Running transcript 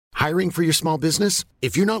Hiring for your small business?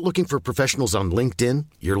 If you're not looking for professionals on LinkedIn,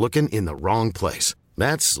 you're looking in the wrong place.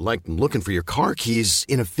 That's like looking for your car keys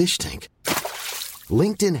in a fish tank.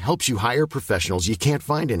 LinkedIn helps you hire professionals you can't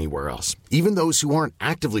find anywhere else, even those who aren't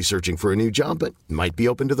actively searching for a new job but might be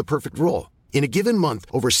open to the perfect role. In a given month,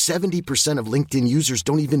 over 70% of LinkedIn users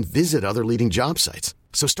don't even visit other leading job sites.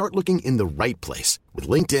 So start looking in the right place. With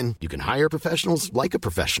LinkedIn, you can hire professionals like a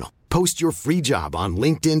professional. Post your free job on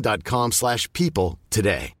linkedin.com/people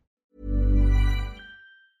today.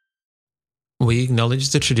 We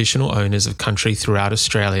acknowledge the traditional owners of country throughout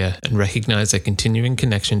Australia and recognise their continuing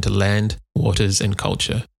connection to land, waters and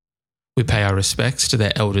culture. We pay our respects to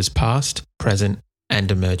their elders past, present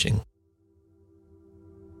and emerging.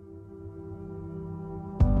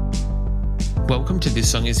 Welcome to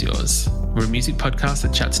This Song Is Yours. We're a music podcast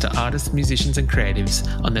that chats to artists, musicians and creatives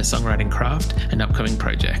on their songwriting craft and upcoming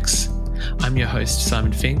projects. I'm your host,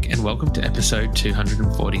 Simon Fink, and welcome to episode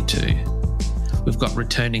 242. We've got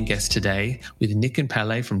returning guests today with Nick and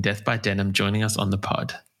Pele from Death by Denim joining us on the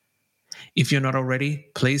pod. If you're not already,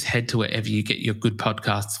 please head to wherever you get your good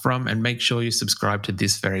podcasts from and make sure you subscribe to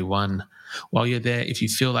this very one. While you're there, if you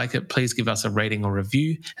feel like it, please give us a rating or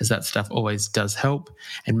review, as that stuff always does help.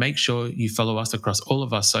 And make sure you follow us across all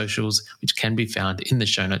of our socials, which can be found in the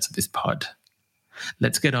show notes of this pod.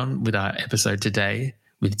 Let's get on with our episode today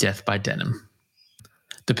with Death by Denim.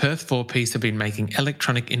 The Perth four-piece have been making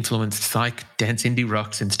electronic-influenced psych, dance indie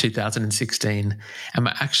rock since 2016 and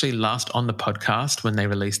were actually last on the podcast when they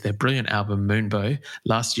released their brilliant album Moonbow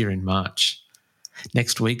last year in March.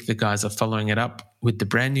 Next week, the guys are following it up with the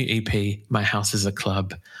brand new EP, My House is a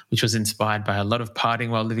Club, which was inspired by a lot of partying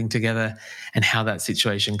while living together and how that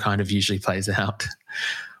situation kind of usually plays out.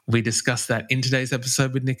 We discussed that in today's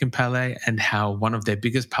episode with Nick and Pele and how one of their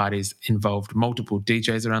biggest parties involved multiple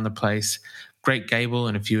DJs around the place, Great Gable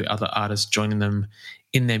and a few other artists joining them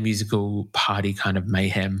in their musical party kind of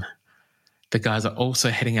mayhem. The guys are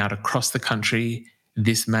also heading out across the country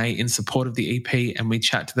this May in support of the EP, and we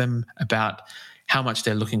chat to them about how much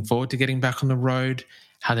they're looking forward to getting back on the road,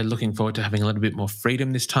 how they're looking forward to having a little bit more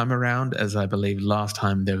freedom this time around, as I believe last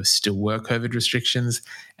time there still were COVID restrictions,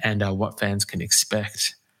 and what fans can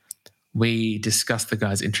expect. We discuss the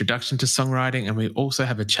guys' introduction to songwriting, and we also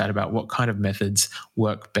have a chat about what kind of methods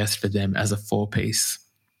work best for them as a four-piece.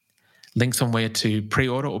 Links on where to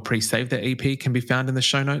pre-order or pre-save their EP can be found in the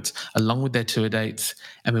show notes, along with their tour dates.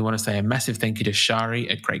 And we want to say a massive thank you to Shari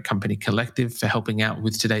at Great Company Collective for helping out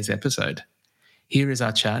with today's episode. Here is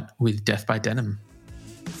our chat with Death by Denim.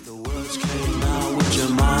 If the words came out, would your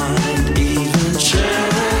mind even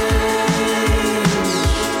change?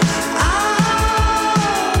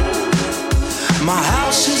 My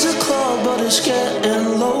house is a club, but it's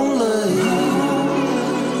getting lonely.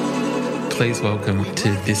 Please welcome to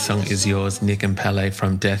This Song Is Yours, Nick and Pele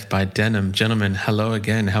from Death by Denim. Gentlemen, hello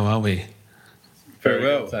again. How are we? Very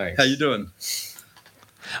well, thanks. How you doing?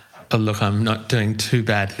 Oh, look, I'm not doing too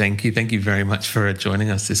bad, thank you. Thank you very much for joining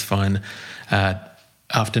us this fine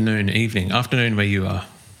afternoon where you are.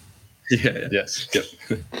 Yeah. Yes. Yep.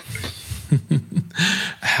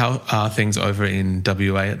 How are things over in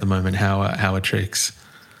WA at the moment? How are tricks?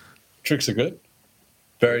 Tricks are good.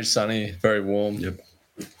 Very sunny, very warm. Yep.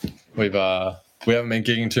 We haven't been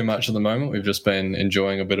gigging too much at the moment. We've just been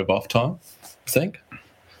enjoying a bit of off time, I think.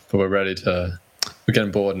 But we're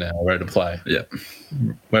getting bored now. We're ready to play. Yeah.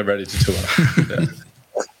 We're ready to tour. Yeah.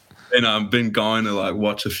 And I've been going to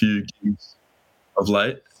watch a few gigs of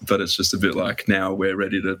late, but it's just a bit like now we're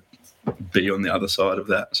ready to be on the other side of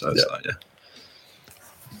that. So it's yeah.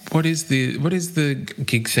 What is the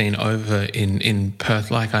gig scene over in Perth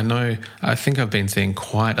like? I think I've been seeing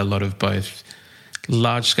quite a lot of both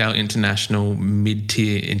large-scale international,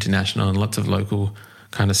 mid-tier international, and lots of local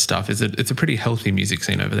kind of stuff. It's a pretty healthy music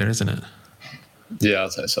scene over there, isn't it? Yeah,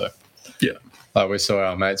 I'd say so. Yeah. We saw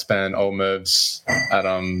our mates band Old Mervs at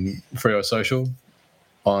Freo Social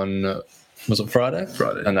on, was it Friday?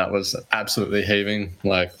 Friday. And that was absolutely heaving,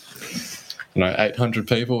 800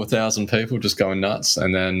 people, 1,000 people just going nuts.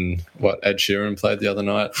 And then Ed Sheeran played the other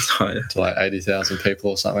night to 80,000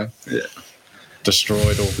 people or something. Yeah.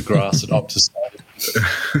 Destroyed all the grass at Optus.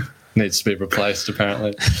 Needs to be replaced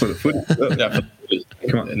apparently. For the footy. Yeah, for the footy.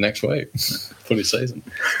 Come on. Next week. Footy season.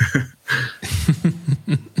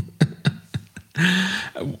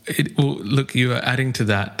 Look, you are adding to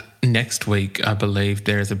that next week, I believe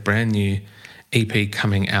there is a brand new EP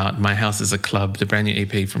coming out, My House is a Club, the brand new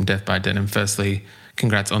EP from Death by Denim. Firstly,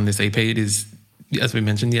 congrats on this EP. It is, as we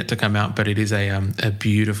mentioned, yet to come out, but it is a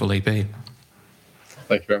beautiful EP.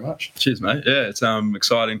 Thank you very much. Cheers, mate. Yeah, it's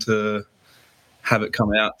exciting to have it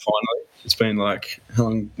come out finally. It's been how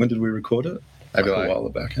long, when did we record it? maybe like a while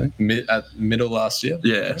back, I think. Middle last year.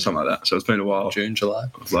 Yeah, something like that. So it's been a while. June, July.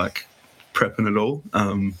 I was like prepping it all.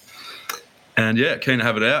 And yeah, keen to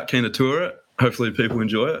have it out, keen to tour it. Hopefully people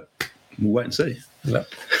enjoy it. We'll wait and see. Yeah.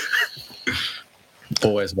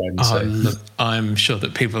 Always wait and see. Look, I'm sure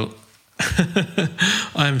that people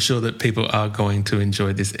are going to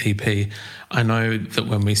enjoy this EP. I know that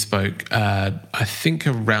when we spoke, I think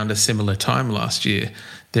around a similar time last year,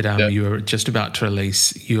 that you were just about to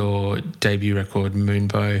release your debut record,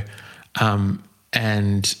 Moonbow,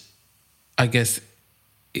 and I guess,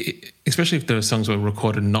 especially if the songs were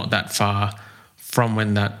recorded not that far from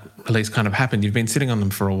when that release kind of happened, you've been sitting on them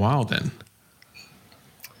for a while then.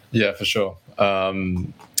 Yeah, for sure.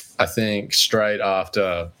 I think straight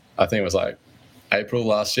after, I think it was like April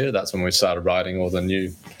last year, that's when we started writing all the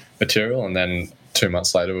new material, and then 2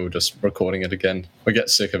 months later we were just recording it again. We get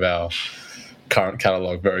sick of our current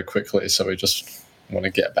catalogue very quickly, so we just want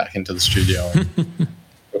to get back into the studio and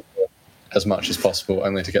record as much as possible,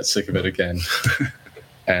 only to get sick of it again.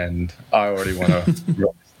 And I already want to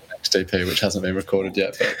release the next EP, which hasn't been recorded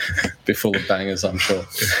yet, but be full of bangers, I'm sure.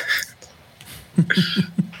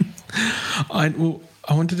 I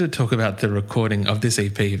wanted to talk about the recording of this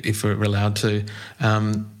EP, if we're allowed to.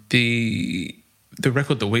 The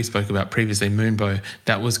record that we spoke about previously, Moonbow,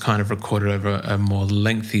 that was kind of recorded over a more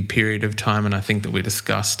lengthy period of time, and I think that we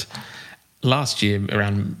discussed last year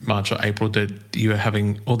around March or April that you were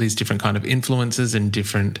having all these different kind of influences and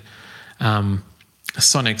different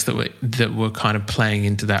sonics that were kind of playing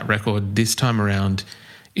into that record. This time around,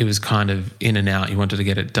 it was kind of in and out. You wanted to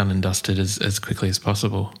get it done and dusted as quickly as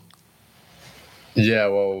possible. Yeah,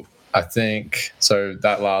 well, I think so.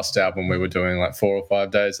 That last album we were doing like 4 or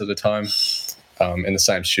 5 days at a time in the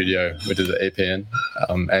same studio. We did the EP in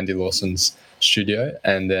Andy Lawson's studio,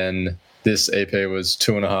 and then this EP was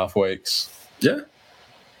 2.5 weeks. Yeah,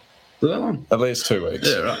 for that long? At least 2 weeks.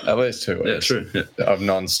 Yeah, right. At least 2 weeks. Yeah, true. Yeah. Of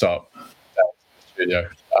non-stop studio,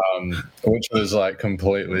 which was like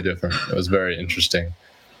completely different. It was very interesting.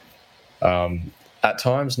 At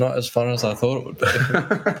times, not as fun as I thought it would be.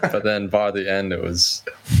 But then by the end, it was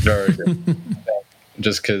very good.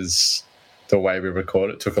 Just because the way we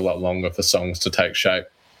record it took a lot longer for songs to take shape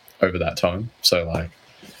over that time. So, like,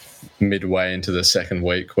 midway into the second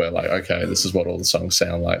week, we're like, okay, this is what all the songs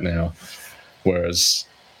sound like now. Whereas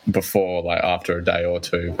before, like, after a day or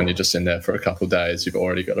two, when you're just in there for a couple of days, you've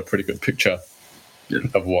already got a pretty good picture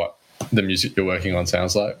of what the music you're working on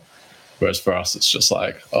sounds like. Whereas for us, it's just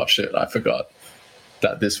like, oh, shit, I forgot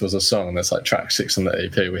that this was a song that's like track 6 on the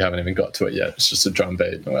EP. We haven't even got to it yet. It's just a drum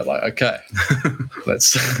beat. And we're like, okay,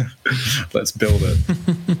 let's build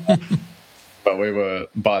it. But we were,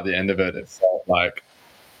 by the end of it, it felt like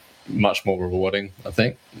much more rewarding, I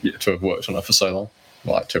think, to have worked on it for so long.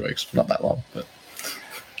 Well, like 2 weeks, not that long. But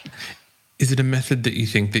is it a method that you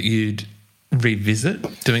think that you'd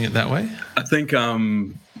revisit doing it that way? I think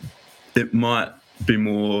it might be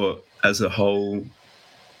more as a whole.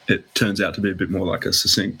 It turns out to be a bit more like a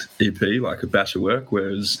succinct EP, like a batch of work,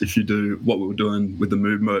 whereas if you do what we were doing with the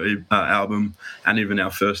Moonbow album and even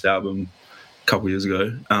our first album a couple of years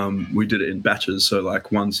ago, we did it in batches, so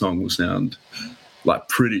like one song will sound like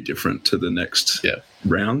pretty different to the next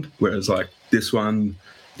round, whereas like this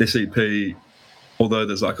EP, although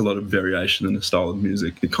there's like a lot of variation in the style of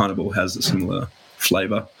music, it kind of all has a similar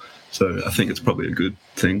flavour, so I think it's probably a good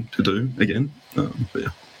thing to do again. But yeah,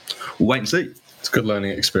 we'll wait and see. It's a good learning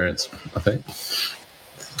experience, I think.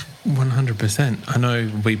 100%. I know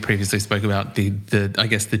we previously spoke about the I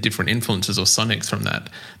guess the different influences or sonics from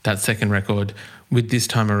that second record. With this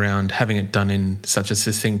time around, having it done in such a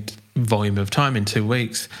succinct volume of time in 2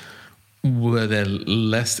 weeks, were there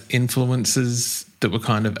less influences that were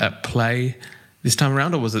kind of at play this time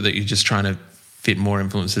around, or was it that you're just trying to fit more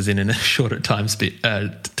influences in a shorter time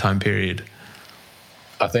period?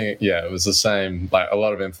 I think, it was the same, like a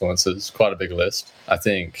lot of influences, quite a big list. I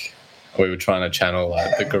think we were trying to channel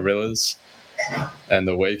like the Gorillaz and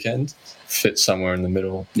the Weeknd, fit somewhere in the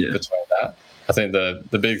middle between that. I think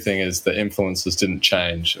the big thing is the influences didn't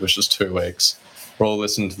change. It was just 2 weeks. We're all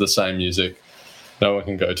listening to the same music. No one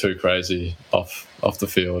can go too crazy off the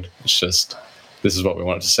field. It's just, this is what we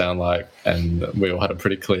want it to sound like, and we all had a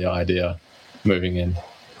pretty clear idea moving in,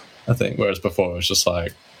 I think. Whereas before it was just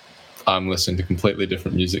like, I'm listening to completely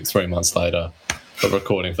different music 3 months later, but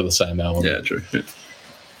recording for the same album. Yeah, true. Yeah.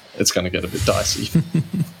 It's going to get a bit dicey.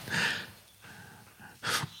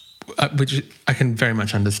 Which I can very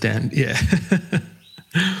much understand, yeah.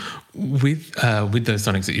 With those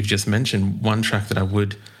sonics that you've just mentioned, one track that I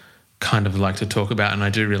would kind of like to talk about, and I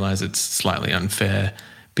do realise it's slightly unfair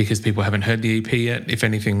because people haven't heard the EP yet. If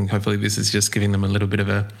anything, hopefully this is just giving them a little bit of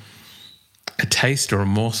a taste or a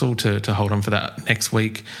morsel to hold on for that next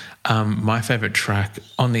week. My favourite track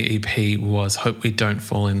on the EP was Hope We Don't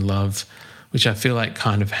Fall in Love, which I feel like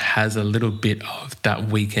kind of has a little bit of that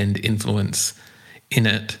Weekend influence in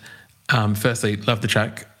it. Firstly, love the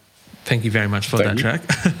track. Thank you very much for that track.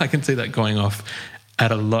 I can see that going off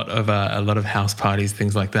at a lot of house parties,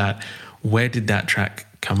 things like that. Where did that track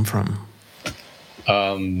come from?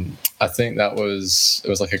 I think it was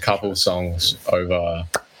like a couple songs over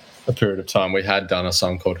a period of time. We had done a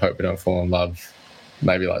song called Hope We Don't Fall in Love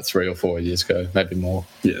maybe like 3 or 4 years ago, maybe more.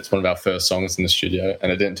 Yeah, it's one of our first songs in the studio,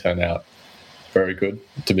 and it didn't turn out very good,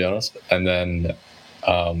 to be honest. And then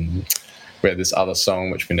we had this other song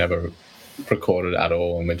which we never recorded at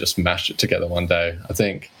all, and we just mashed it together one day. I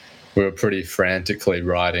think we were pretty frantically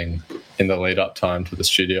writing in the lead-up time to the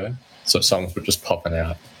studio, so songs were just popping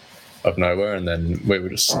out of nowhere, and then we were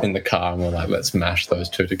just in the car and we're like, let's mash those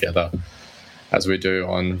two together, as we do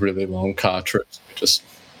on really long car trips. We just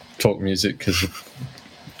talk music because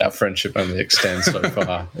our friendship only extends so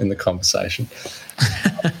far in the conversation.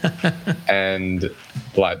 And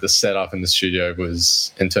like the setup in the studio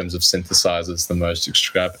was, in terms of synthesizers, the most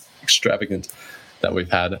extravagant that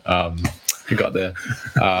we've had. We got there.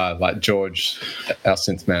 Like George, our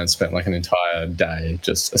synth man, spent like an entire day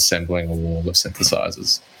just assembling a wall of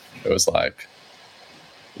synthesizers. It was like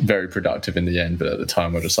very productive in the end, but at the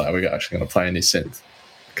time we're just like, we're actually going to play any synth,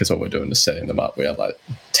 because all we're doing is setting them up. We had like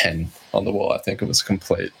 10 on the wall. I think it was a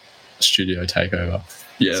complete studio takeover.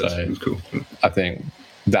 Yeah, so that was cool. I think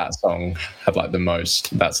that song had like the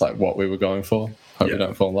most, that's like what we were going for. Hope We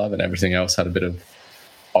Don't Fall in Love, and everything else had a bit of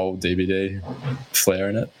old DVD flair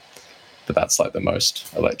in it. But that's like the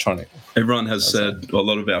most electronic. Everyone has said, a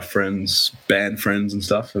lot of our friends, band friends and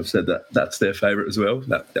stuff, have said that that's their favourite as well,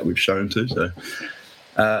 that we've shown to. So,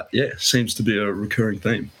 seems to be a recurring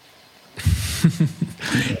theme.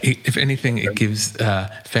 If anything, it gives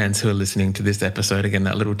fans who are listening to this episode, again,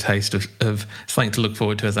 that little taste of something to look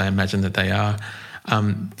forward to, as I imagine that they are.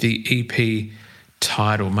 The EP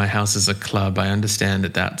title, My House is a Club, I understand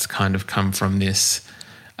that that's kind of come from this...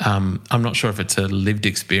 I'm not sure if it's a lived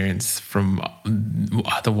experience from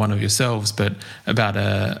either one of yourselves, but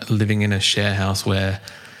about living in a share house where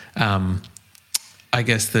I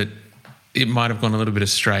guess that it might have gone a little bit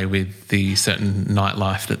astray with the certain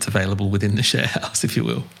nightlife that's available within the share house, if you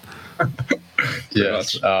will.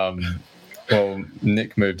 Yes. Well,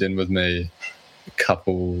 Nick moved in with me a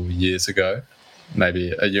couple years ago,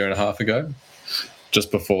 maybe a year and a half ago, just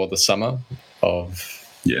before the summer of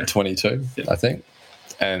 22, I think.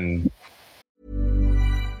 And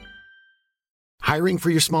hiring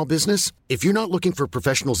for your small business? If you're not looking for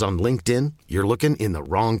professionals on LinkedIn, you're looking in the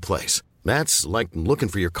wrong place. That's like looking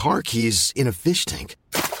for your car keys in a fish tank.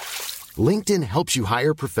 LinkedIn helps you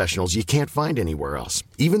hire professionals you can't find anywhere else,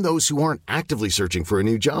 even those who aren't actively searching for a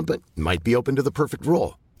new job but might be open to the perfect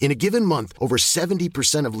role. In a given month, over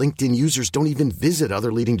 70% of LinkedIn users don't even visit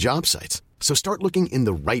other leading job sites. So start looking in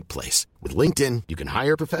the right place. With LinkedIn, you can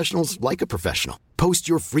hire professionals like a professional. Post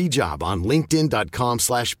your free job on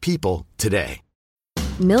linkedin.com/people today.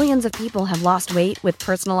 Millions of people have lost weight with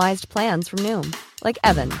personalized plans from Noom. Like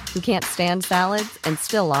Evan, who can't stand salads and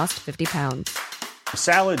still lost 50 pounds.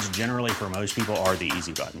 Salads generally for most people are the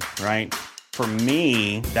easy button, right? For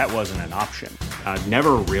me, that wasn't an option. I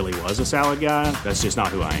never really was a salad guy. That's just not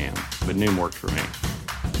who I am. But Noom worked for me.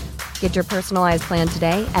 Get your personalized plan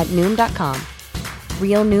today at Noom.com.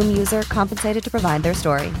 Real Noom user compensated to provide their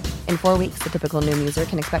story. In 4 weeks, the typical Noom user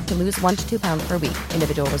can expect to lose 1 to 2 pounds per week.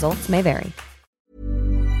 Individual results may vary.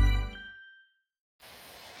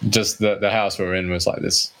 Just the house we're in was like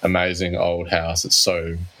this amazing old house. It's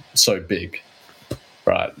so big,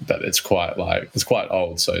 right? That it's quite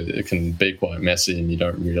old, so it can be quite messy, and you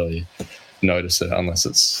don't really notice it unless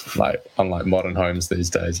it's like unlike modern homes these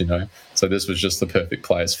days, you know. So this was just the perfect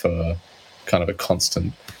place for kind of a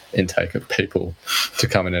constant intake of people to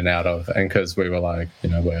come in and out of. And because we were like, you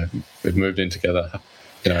know, we've moved in together,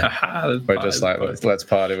 you know, we're just like let's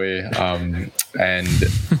party. And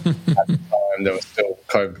at the time there were still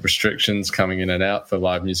COVID restrictions coming in and out for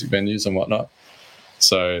live music venues and whatnot.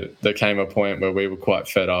 So there came a point where we were quite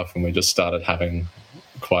fed off, and we just started having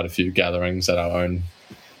quite a few gatherings at our own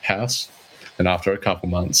house. And after a couple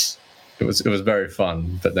months, it was very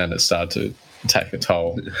fun, but then it started to take a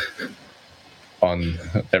toll on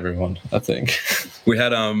everyone, I think. We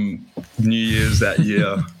had New Year's that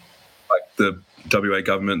year, like the WA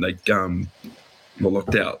government, they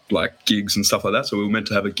locked out like gigs and stuff like that. So we were meant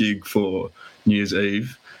to have a gig for New Year's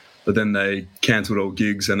Eve, but then they cancelled all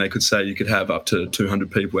gigs, and they could say you could have up to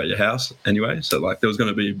 200 people at your house anyway. So like there was going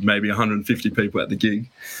to be maybe 150 people at the gig,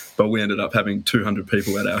 but we ended up having 200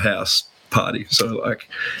 people at our house party. So like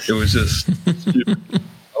it was just a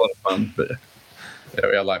lot of fun. But yeah,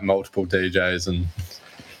 we had like multiple DJs and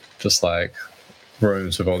just like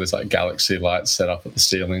rooms with all these like galaxy lights set up at the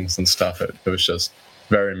ceilings and stuff. It was just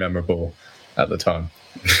very memorable at the time.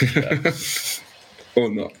 Yeah. Or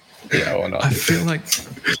not. Yeah, or not. I feel like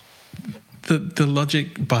the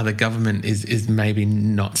logic by the government is maybe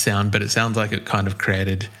not sound, but it sounds like it kind of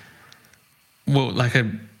created, well, like a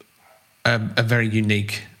very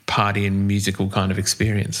unique party and musical kind of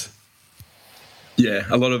experience. Yeah,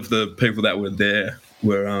 a lot of the people that were there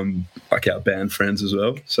were like our band friends as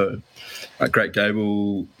well. So like Great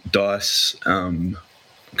Gable, Dice,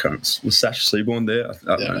 was Sash Seaborn there? I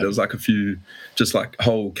don't know. There was like a few, just like a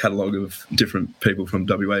whole catalogue of different people from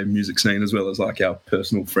WA music scene, as well as like our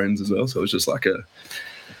personal friends as well. So it was just like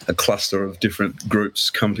a cluster of different groups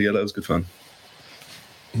come together. It was good fun.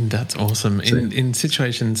 That's awesome. In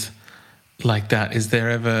situations like that, is there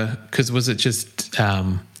ever, because was it just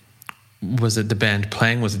was it the band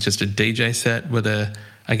playing, was it just a DJ set? Were there,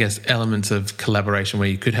 I guess, elements of collaboration where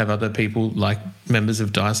you could have other people like members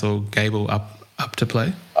of Dice or Gable up to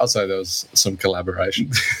play? I'll say there was some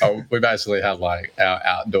collaboration. We basically had like our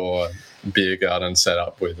outdoor beer garden set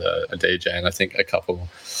up with a DJ, and I think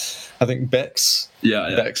Bex. Bex.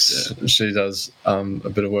 Yeah. She does a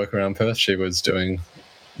bit of work around Perth. She was doing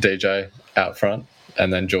DJ out front,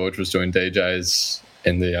 and then George was doing DJs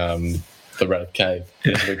in the Red Cave,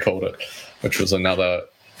 as we called it, which was another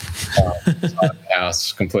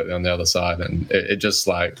house completely on the other side, and it just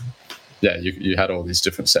like, yeah, you had all these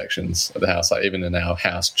different sections of the house. Like even in our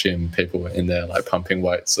house gym, people were in there like pumping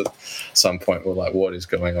weights. At some point, we're like, "What is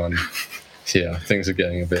going on here?" Things are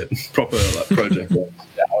getting a bit proper like project. Yeah,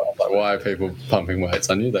 I was like, why are people pumping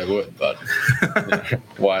weights? I knew they would, but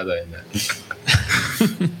why are they in there?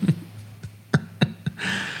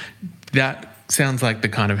 That sounds like the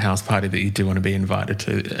kind of house party that you do want to be invited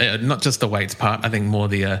to. Not just the weights part, I think more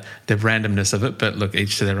the randomness of it, but look,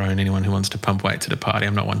 each to their own. Anyone who wants to pump weights at a party,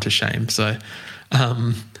 I'm not one to shame. So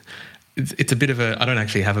it's a bit of I don't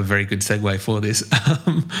actually have a very good segue for this.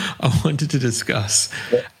 I wanted to discuss,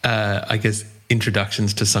 I guess,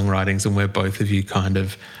 introductions to songwritings and where both of you kind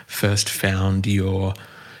of first found your,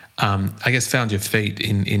 found your feet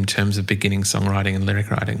in terms of beginning songwriting and lyric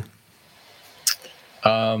writing.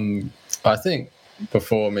 I think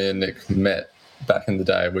before me and Nick met back in the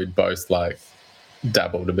day, we both like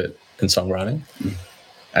dabbled a bit in songwriting.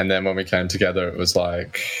 And then when we came together, it was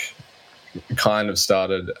like, it kind of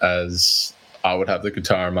started as I would have the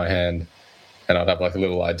guitar in my hand and I'd have like a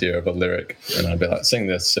little idea of a lyric and I'd be like, sing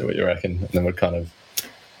this, see what you reckon. And then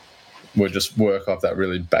we'd just work off that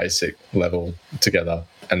really basic level together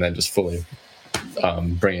and then just fully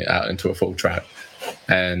bring it out into a full track.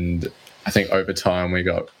 And I think over time we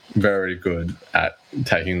got very good at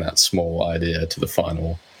taking that small idea to the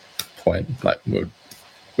final point. Like we'd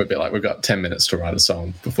be like, we've got 10 minutes to write a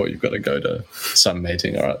song before you've got to go to some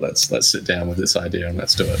meeting. All right, let's sit down with this idea and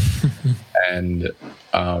let's do it. And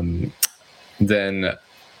then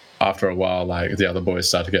after a while, like the other boys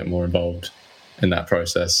started to get more involved in that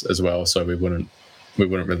process as well. So we wouldn't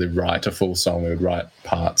really write a full song. We would write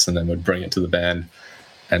parts and then we'd bring it to the band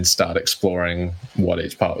and start exploring what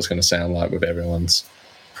each part was going to sound like with everyone's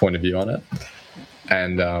point of view on it.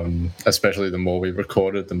 And especially the more we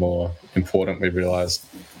recorded, the more important we realised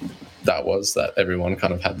that everyone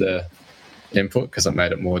kind of had their input because it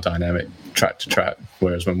made it more dynamic track to track.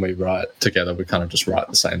 Whereas when we write together, we kind of just write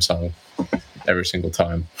the same song every single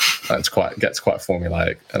time. Gets quite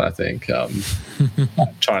formulaic. And I think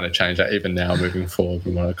trying to change that, even now moving forward,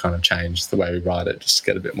 we want to kind of change the way we write it just to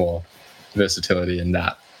get a bit more versatility in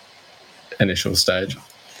that initial stage.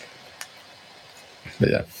 But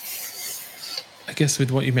yeah, I guess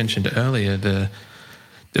with what you mentioned earlier, the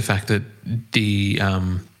fact that the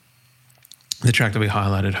track that we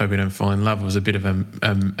highlighted, "Hope You Don't Fall in Love," was a bit of a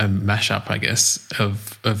mashup, I guess,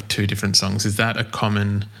 of two different songs. Is that a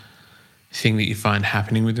common thing that you find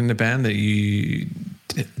happening within the band, that you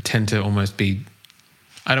tend to almost be,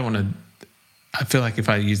 I feel like if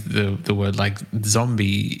I use the word like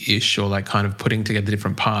zombie-ish or like kind of putting together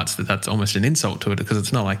different parts, that's almost an insult to it because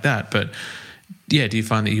it's not like that. But yeah, do you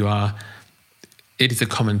find that it is a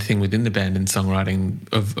common thing within the band in songwriting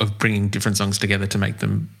of bringing different songs together to make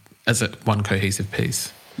them as one cohesive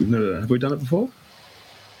piece? No. Have we done it before?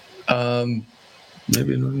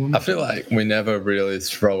 Maybe another one. I feel like we never really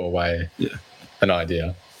throw away an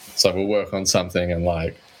idea. So we'll work on something and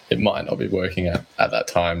like it might not be working at that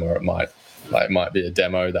time, or it might be a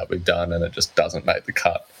demo that we've done and it just doesn't make the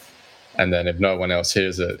cut. And then if no one else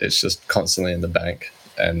hears it, it's just constantly in the bank.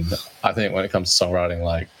 And I think when it comes to songwriting,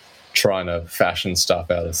 like trying to fashion stuff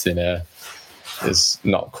out of thin air is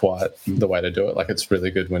not quite the way to do it. Like, it's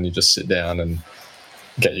really good when you just sit down and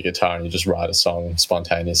get your guitar and you just write a song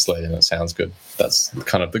spontaneously and it sounds good. That's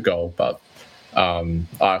kind of the goal. But I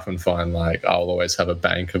often find, like, I'll always have a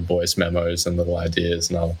bank of voice memos and little ideas,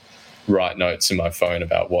 and I'll write notes in my phone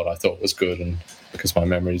about what I thought was good, and because my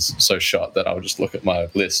memory's so shot that I'll just look at my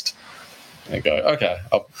list and go, okay,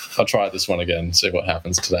 I'll try this one again, see what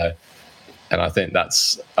happens today. And I think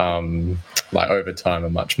that's, like, over time, a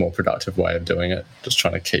much more productive way of doing it, just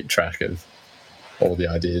trying to keep track of all the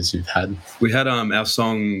ideas you've had. We had our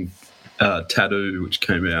song Tattoo, which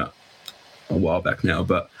came out a while back now,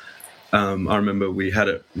 but I remember we had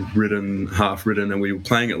it half written, and we were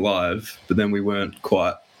playing it live, but then we weren't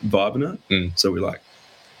quite vibing it. So we, like,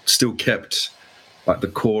 still kept, like, the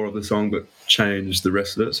core of the song, but changed the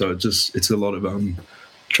rest of it. So it's a lot of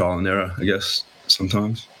trial and error, I guess,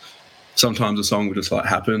 sometimes. Sometimes a song will just, like,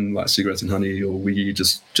 happen, like Cigarettes and Honey or Wiggy,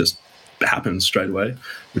 just happens straight away,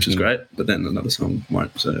 which is great. But then another song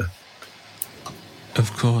won't. So yeah.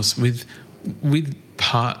 Of course, with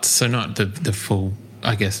parts, so not the full,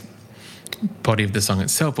 I guess, body of the song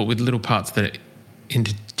itself, but with little parts that are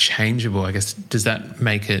interchangeable, I guess, does that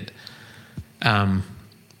make it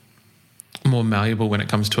more malleable when it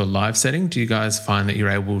comes to a live setting? Do you guys find that you're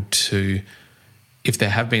able to, if there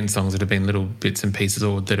have been songs that have been little bits and pieces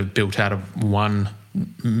or that are built out of one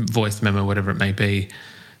voice memo, whatever it may be,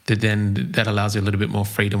 that allows you a little bit more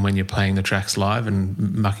freedom when you're playing the tracks live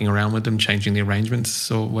and mucking around with them, changing the arrangements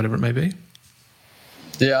or whatever it may be?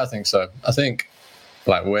 Yeah, I think so. I think,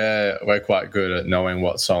 like, we're quite good at knowing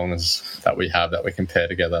what songs that we have that we can pair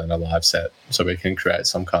together in a live set, so we can create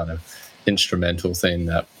some kind of instrumental thing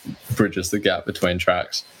that bridges the gap between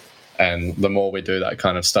tracks. And the more we do that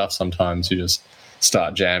kind of stuff, sometimes you just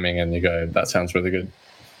start jamming and you go, that sounds really good,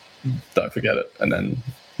 don't forget it, and then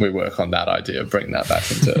we work on that idea, bring that back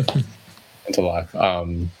into life.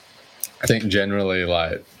 I think generally,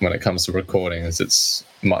 like, when it comes to recording, it's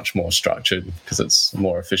much more structured because it's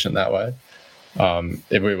more efficient that way.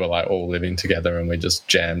 If we were, like, all living together and we just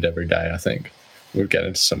jammed every day, I think we'd get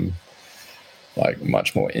into some, like,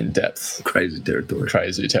 much more in-depth crazy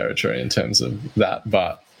territory in terms of that.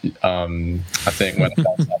 But I think when it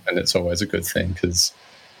does happen, it's always a good thing, because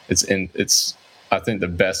I think the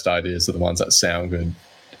best ideas are the ones that sound good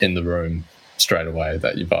in the room straight away,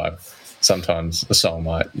 that you vibe. Sometimes a song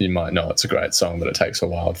you might know it's a great song, but it takes a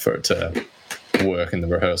while for it to work in the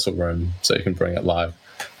rehearsal room so you can bring it live.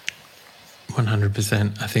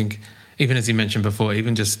 100%. I think, even as you mentioned before,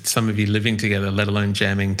 even just some of you living together, let alone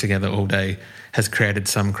jamming together all day, has created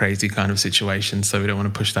some crazy kind of situation. So we don't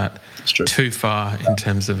want to push that too far in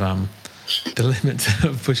terms of the limits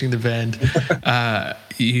of pushing the band.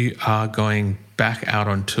 You are going back out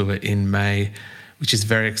on tour in May, which is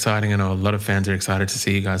very exciting. I know a lot of fans are excited to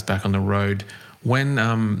see you guys back on the road. When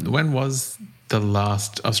was the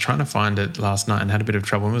last... I was trying to find it last night and had a bit of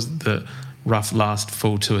trouble. When was the rough last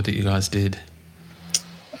full tour that you guys did?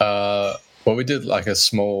 Well, we did, like, a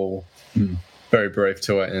small, very brief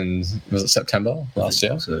tour in, was it September last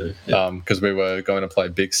year? So, yeah. Because we were going to play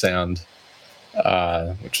Big Sound,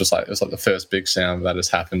 which was like the first big sound that has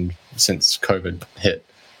happened since COVID hit.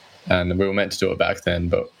 And we were meant to do it back then,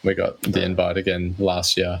 but we got the invite again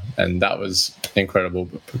last year, and that was incredible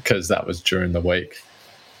because that was during the week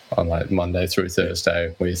on, like, Monday through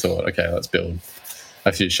Thursday. We thought, okay, let's build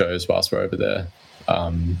a few shows whilst we're over there,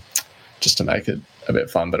 just to make it a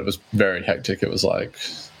bit fun. But it was very hectic. It was like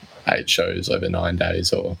 8 shows over 9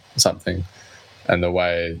 days or something. And the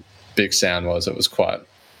way Big Sound was, it was quite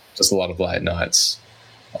just a lot of late nights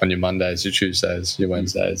on your Mondays, your Tuesdays, your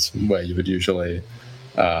Wednesdays, where you would usually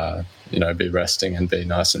be resting and be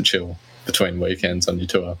nice and chill between weekends on your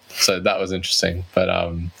tour. So that was interesting. But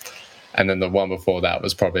and then the one before that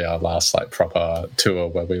was probably our last, like, proper tour,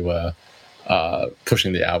 where we were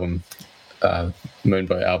pushing the album,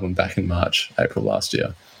 Moonboy album, back in April last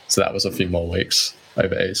year. So that was a few more weeks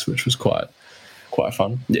over East, which was quite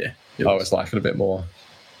fun. Yeah, I always like it a bit more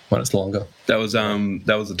when it's longer. That was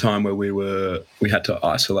the time where we had to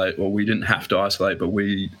isolate. Well, we didn't have to isolate, but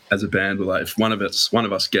we as a band were like, if one of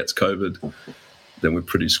us gets COVID, then we're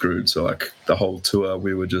pretty screwed. So, like, the whole tour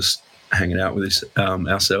we were just hanging out with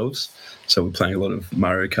ourselves. So we're playing a lot of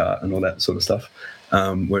Mario Kart and all that sort of stuff.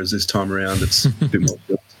 Whereas this time around it's a bit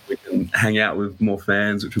more, we can hang out with more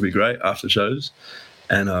fans, which would be great after shows,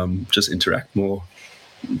 and just interact more,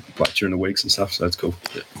 like, during the weeks and stuff. So it's cool.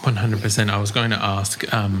 100%. I was going to ask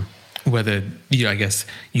whether I guess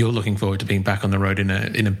you're looking forward to being back on the road in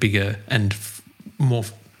a bigger and more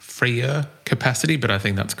freer capacity, but I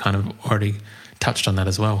think that's kind of already touched on that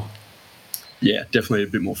as well. yeah, definitely a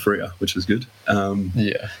bit more freer, which is good.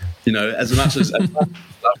 Yeah. You know, as much as we love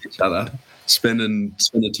each other, spending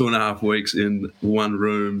 2.5 weeks in one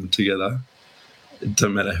room together, it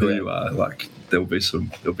doesn't matter who you are. Like there'll be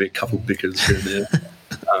a couple bickers here and there.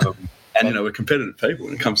 And you know, we're competitive people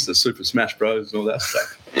when it comes to Super Smash Bros and all that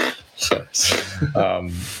stuff.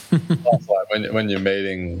 Like when you're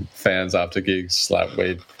meeting fans after gigs, like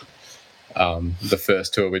the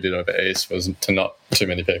first tour we did over East was to not too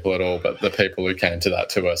many people at all, but the people who came to that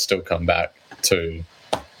tour still come back to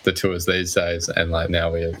the tours these days, and like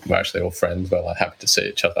now we're actually all friends. We're like happy to see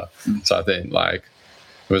each other. So I think like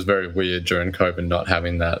it was very weird during COVID not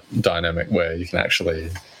having that dynamic where you can actually,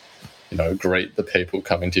 you know, greet the people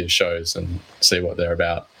coming to your shows and see what they're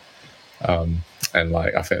about. And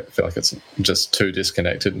like I feel like it's just too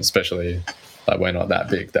disconnected, and especially like we're not that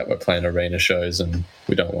big that we're playing arena shows and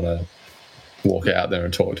we don't want to walk out there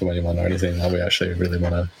and talk to anyone or anything. Like we actually really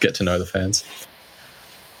want to get to know the fans.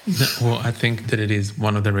 Well, I think that it is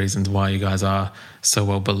one of the reasons why you guys are so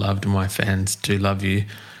well beloved and why fans do love you.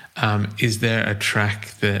 Is there a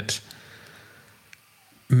track that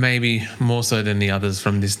maybe more so than the others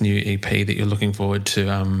from this new EP that you're looking forward to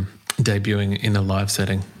debuting in a live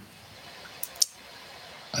setting?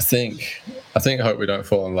 I think Hope We Don't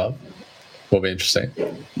Fall in Love will be interesting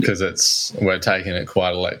because we're taking it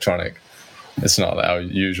quite electronic. It's not our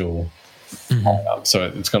usual so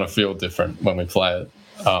it's going to feel different when we play it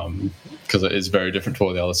because it is very different to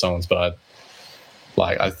all the other songs. But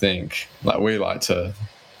I think we like to,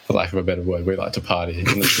 for lack of a better word, we like to party.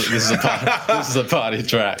 And this is a party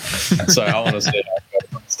track. So I want to see how it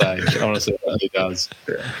goes on stage. I want to see what he does.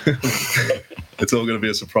 Yeah. It's all going to be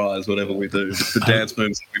a surprise, whatever we do. The dance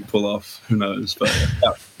moves that we pull off, who knows? But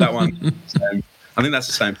that one, same. I think that's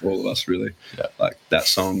the same for all of us, really. Yeah. Like that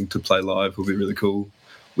song to play live will be really cool.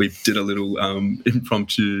 We did a little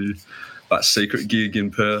impromptu, secret gig in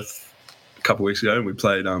Perth a couple of weeks ago, and we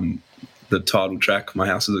played the title track, My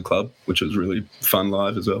House is a Club, which was really fun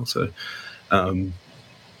live as well. So,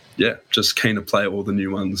 just keen to play all the new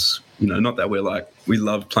ones. You know, not that we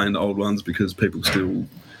love playing the old ones because people still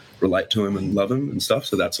relate to them and love them and stuff,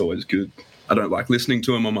 so that's always good. I don't like listening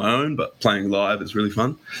to them on my own, but playing live is really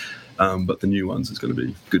fun. But the new ones is going to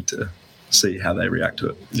be good to see how they react to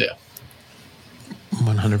it. Yeah.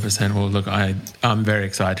 100%. Well, look, I'm very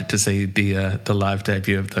excited to see the live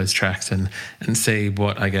debut of those tracks and see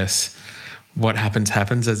what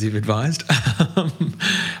happens as you've advised.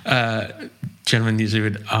 Gentlemen usually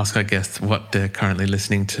would ask our guests what they're currently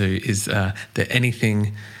listening to. Is there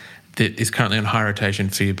anything that is currently on high rotation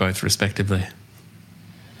for you both, respectively?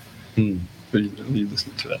 Are you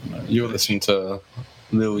listening to that? No. You were listening to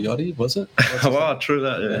Lil Yachty, was it? Oh, true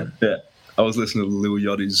that, yeah. I was listening to Lil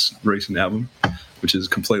Yachty's recent album, which is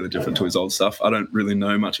completely different to his old stuff. I don't really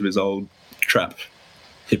know much of his old trap,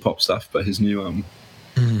 hip-hop stuff, but his new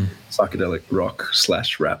psychedelic rock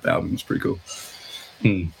 / rap album is pretty cool.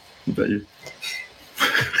 What about you?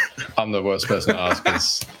 I'm the worst person to ask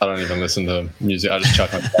because I don't even listen to music. I just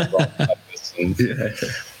chuck my rock like this and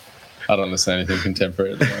I don't listen to anything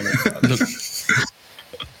contemporary at the moment. Look,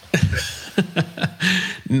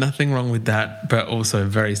 nothing wrong with that, but also a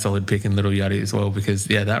very solid pick in Little Yachty as well, because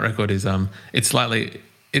that record is it's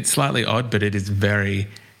slightly odd, but it is very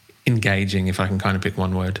engaging, if I can kind of pick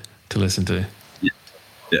one word to listen to. Yeah.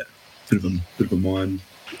 Bit of a mind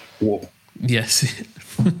warp. Yes,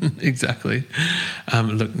 exactly.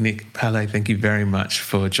 Look, Nick, Pele, thank you very much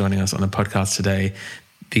for joining us on the podcast today.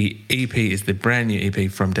 The EP is the brand new EP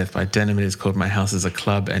from Death by Denim. It is called My House is a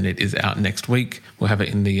Club, and it is out next week. We'll have it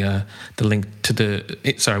in the link to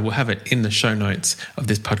we'll have it in the show notes of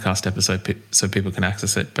this podcast episode so people can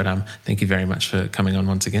access it. But thank you very much for coming on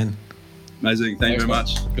once again. Amazing. Thank you very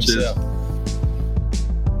much. Good Cheers. to see you.